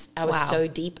waves. I was so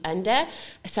deep under.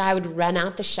 So I would run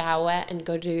out the shower and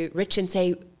go to Rich and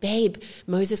say, babe,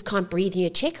 Moses can't breathe. And you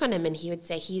check on him, and he would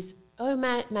say, oh,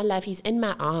 my love, he's in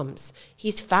my arms.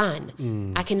 He's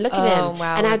fine. I can look at him.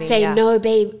 Wow, and I'd say, no,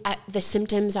 babe, the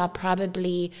symptoms are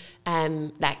probably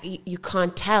you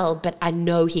can't tell, but I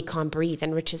know he can't breathe.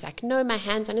 And Rich is like, no, my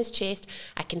hand's on his chest.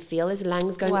 I can feel his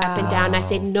lungs going up and down. I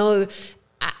said, no,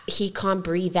 he can't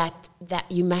breathe. That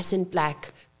you mustn't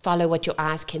follow what your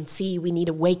eyes can see. We need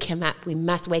to wake him up. We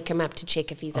must wake him up to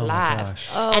check if he's alive.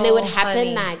 And it would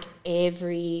happen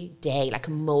every day,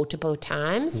 multiple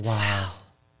times. Wow.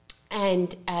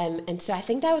 And so I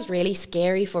think that was really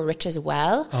scary for Rich as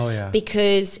well. Oh, yeah.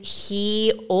 Because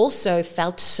he also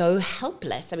felt so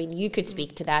helpless. I mean, you could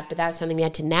speak to that, but that was something we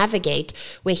had to navigate,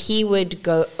 where he would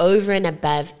go over and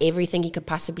above everything he could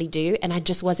possibly do, and I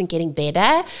just wasn't getting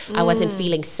better. I wasn't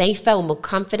feeling safer or more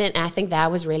confident, and I think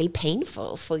that was really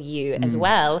painful for you as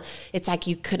well. It's like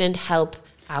you couldn't help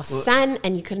our son,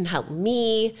 and you couldn't help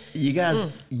me. You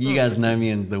guys know me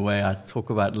in the way I talk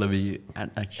about Libby,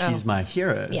 and she's my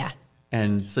hero. Yeah.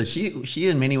 And so she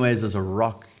in many ways is a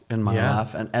rock in my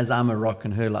life, and as I'm a rock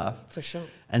in her life. For sure.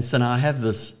 And so now I have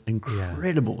this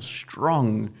incredible,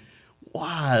 strong,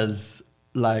 wise,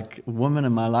 like woman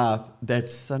in my life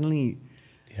that's suddenly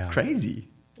crazy.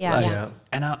 Yeah.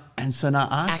 Like, and so now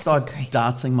I Acting start crazy.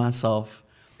 doubting myself.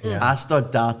 I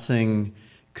start doubting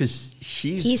because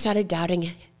He started doubting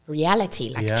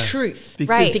reality, like truth.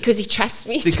 Because- Because he trusts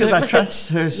me because so I much. trust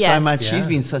her so Yes. much. Yeah. She's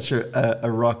been such a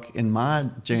rock in my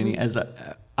journey as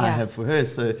I have for her.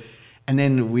 So, and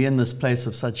then we're in this place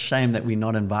of such shame that we're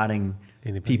not inviting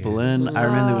Anybody people in. I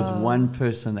remember there was one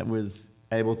person that was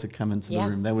able to come into the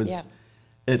room. That was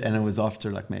it, and it was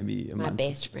after like maybe a My month.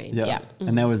 best friend,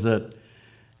 And that was it.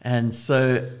 And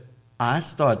so I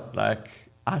start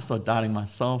doubting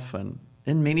myself, and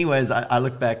in many ways I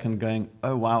look back and going,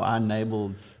 oh wow, I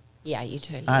enabled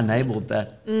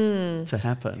that to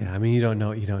happen. Yeah, I mean, you don't know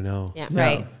what you don't know. Yeah.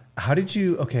 Right. How did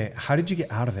you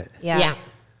get out of it? Yeah.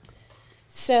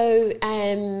 So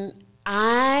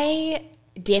I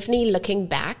definitely, looking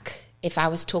back, if I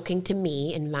was talking to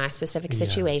me in my specific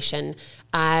situation,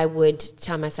 I would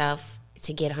tell myself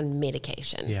to get on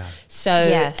medication. Yeah. So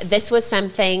Yes. this was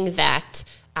something that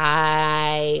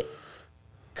I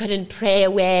couldn't pray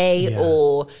away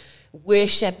or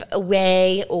worship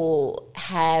away or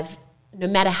have, no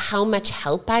matter how much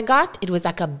help I got, it was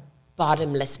like a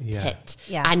bottomless pit.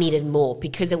 Yeah. I needed more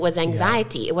because it was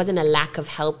anxiety. It wasn't a lack of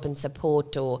help and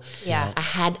support, or I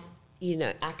had,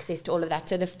 access to all of that.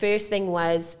 So the first thing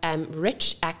was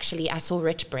Rich. Actually, I saw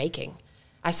Rich breaking.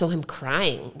 I saw him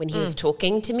crying when he was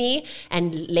talking to me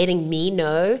and letting me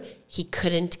know he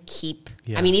couldn't keep,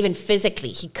 I mean, even physically,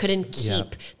 he couldn't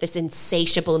keep this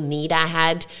insatiable need I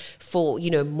had for,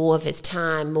 more of his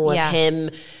time, more of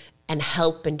him and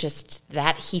help, and just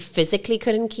that he physically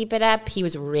couldn't keep it up. He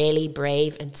was really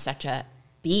brave and such a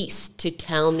beast to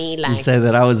tell me, like, You say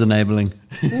that I was enabling.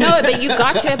 no, but you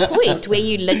got to a point where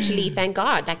you literally, thank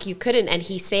God, like you couldn't. And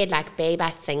he said, like, babe,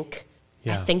 I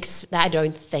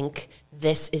don't think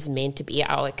this is meant to be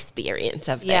our experience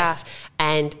of this.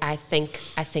 And I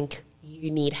think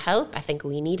you need help. I think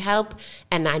we need help.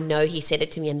 And I know he said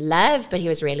it to me in love, but he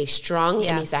was really strong.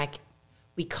 And he's like,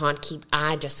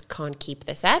 I just can't keep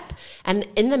this up. And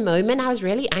in the moment, I was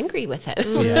really angry with him.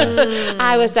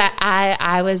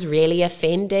 I was really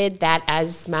offended that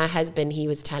as my husband, he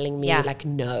was telling me like,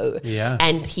 no.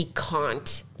 And he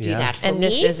can't do that for me. And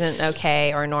this isn't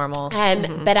okay or normal.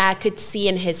 But I could see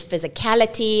in his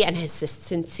physicality and his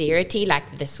sincerity,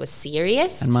 like this was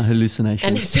serious. And my hallucinations.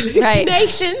 And his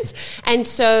hallucinations. And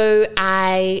so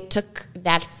I took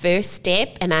that first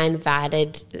step and I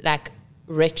invited, like,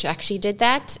 Rich actually did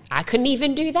that. I couldn't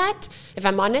even do that. If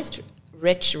I'm honest,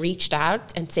 Rich reached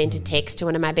out and sent a text to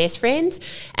one of my best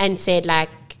friends and said, like,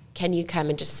 can you come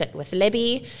and just sit with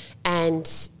Libby? And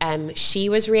she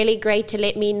was really great to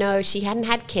let me know. She hadn't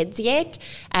had kids yet,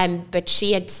 but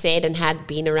she had said and had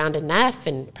been around enough,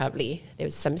 and probably there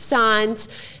was some signs.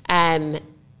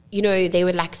 They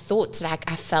were like thoughts, like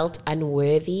I felt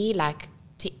unworthy, like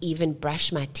to even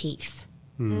brush my teeth.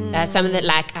 Something that,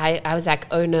 like, I was like,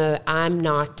 oh no,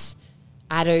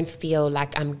 I don't feel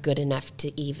like I'm good enough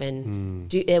to even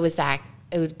do. It was like,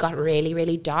 it got really,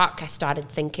 really dark. I started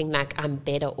thinking like I'm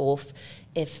better off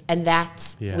and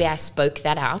that's where I spoke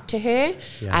that out to her.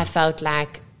 I felt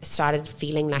like, started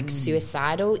feeling like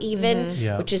suicidal even,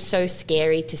 which is so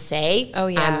scary to say. Oh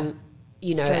yeah.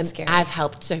 So scary. I've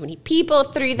helped so many people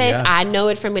through this. I know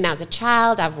it from when I was a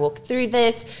child. I've walked through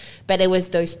this. But it was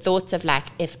those thoughts of like,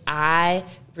 if I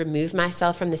remove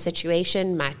myself from the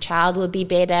situation, my child will be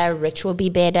better, Rich will be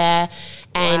better.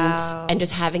 And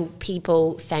just having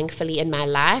people, thankfully, in my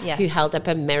life who held up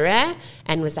a mirror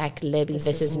and was like, Libby,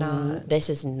 this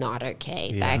is not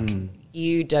okay. Like,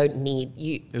 you don't need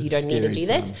to do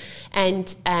this.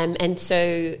 And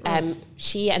so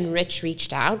she and Rich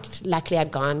reached out. Luckily,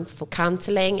 I'd gone for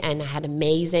counseling and I had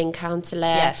amazing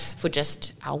counselor for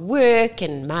just our work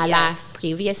and my life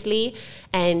previously.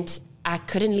 And I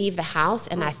couldn't leave the house,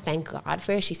 and I thank God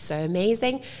for her. She's so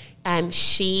amazing.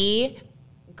 She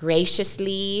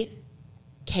graciously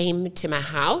came to my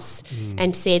house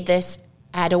and said this,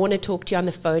 I don't want to talk to you on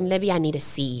the phone, Libby. I need to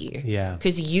see you. Yeah.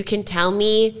 Because you can tell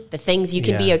me the things you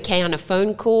can be okay on a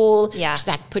phone call. Yeah. She's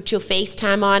like, put your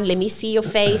FaceTime on. Let me see your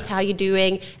face. How you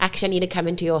doing? Actually, I need to come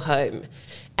into your home.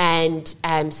 And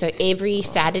so every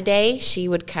Saturday, she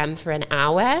would come for an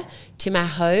hour to my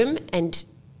home, and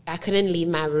I couldn't leave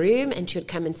my room, and she would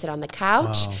come and sit on the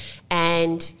couch. Wow.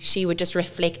 And she would just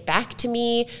reflect back to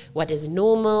me what is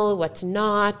normal, what's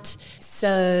not.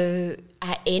 So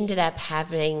I ended up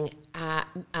having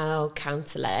our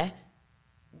counselor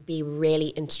be really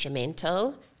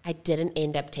instrumental. I didn't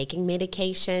end up taking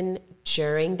medication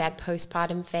during that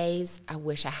postpartum phase, I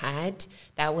wish I had.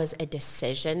 That was a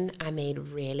decision I made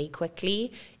really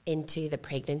quickly into the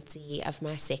pregnancy of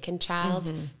my second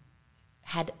child.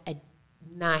 Had a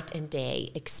night and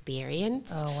day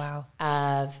experience. Oh,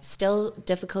 wow. Of still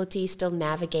difficulty, still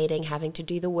navigating, having to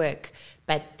do the work,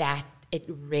 but that it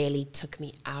really took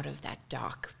me out of that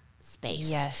dark space.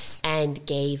 Yes. And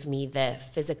gave me the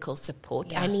physical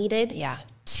support I needed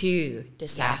to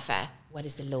decipher what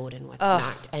is the Lord and what's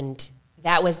not. And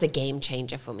that was the game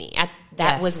changer for me.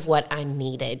 That was what I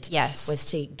needed. Yes.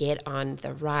 Was to get on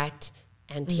the right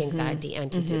anti-anxiety,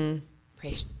 antidepressive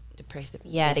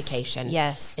medication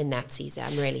in that season.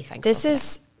 I'm really thankful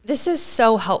This is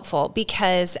so helpful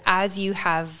because, as you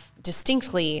have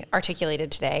distinctly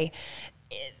articulated today,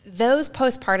 those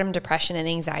postpartum depression and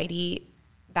anxiety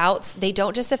bouts, they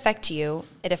don't just affect you.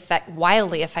 It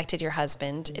wildly affected your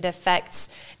husband. It affects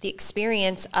the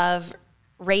experience of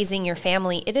raising your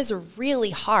family. It is really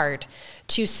hard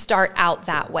to start out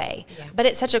that way, but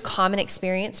it's such a common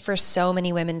experience for so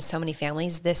many women, so many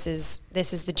families. This is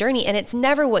the journey, and it's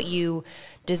never what you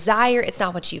desire. It's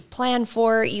not what you've planned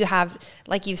for. You have,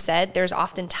 like you've said, there's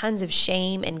often tons of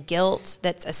shame and guilt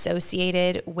that's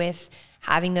associated with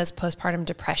having those postpartum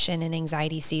depression and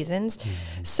anxiety seasons.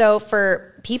 So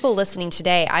for people listening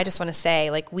today, I just want to say,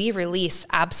 like, we release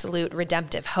absolute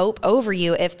redemptive hope over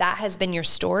you. If that has been your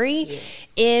story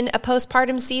in a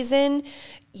postpartum season,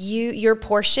 your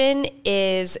portion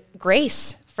is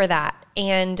grace for that.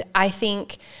 And I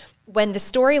think when the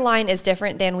storyline is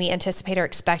different than we anticipate or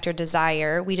expect or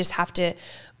desire, we just have to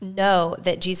know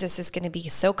that Jesus is going to be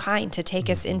so kind to take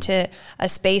us into a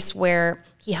space where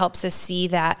he helps us see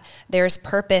that there's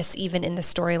purpose even in the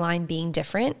storyline being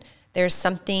different. There's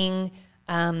something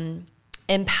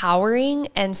empowering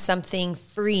and something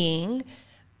freeing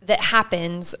that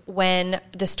happens when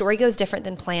the story goes different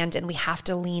than planned and we have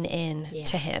to lean in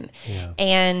to him.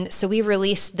 And so we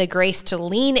release the grace to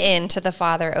lean in to the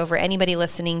Father over anybody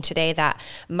listening today that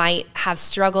might have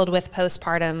struggled with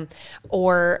postpartum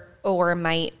or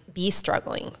might be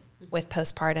struggling with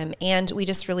postpartum. And we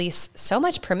just release so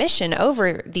much permission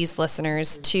over these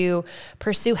listeners to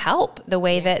pursue help the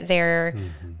way that their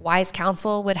wise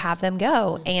counsel would have them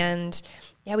go. And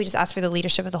we just ask for the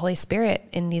leadership of the Holy Spirit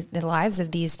in the lives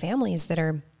of these families that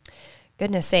are,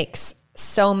 goodness sakes,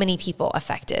 so many people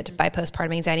affected by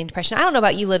postpartum anxiety and depression. I don't know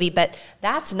about you, Libby, but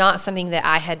that's not something that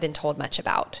I had been told much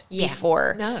about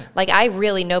before. No. Like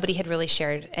nobody had really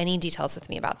shared any details with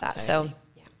me about that. Totally. So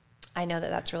I know that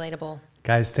that's relatable.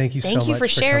 Guys, thank you so much. Thank you for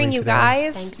sharing, you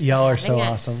guys. Y'all are so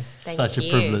awesome. Such a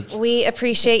privilege. We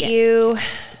appreciate you.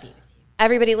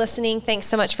 Everybody listening, thanks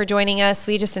so much for joining us.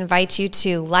 We just invite you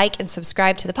to like and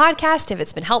subscribe to the podcast. If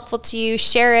it's been helpful to you,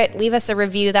 share it, leave us a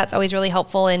review. That's always really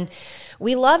helpful. And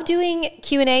we love doing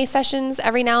Q&A sessions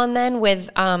every now and then with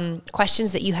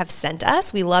questions that you have sent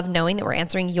us. We love knowing that we're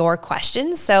answering your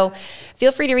questions. So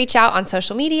feel free to reach out on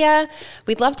social media.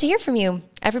 We'd love to hear from you.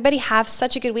 Everybody have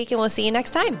such a good week, and we'll see you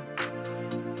next time.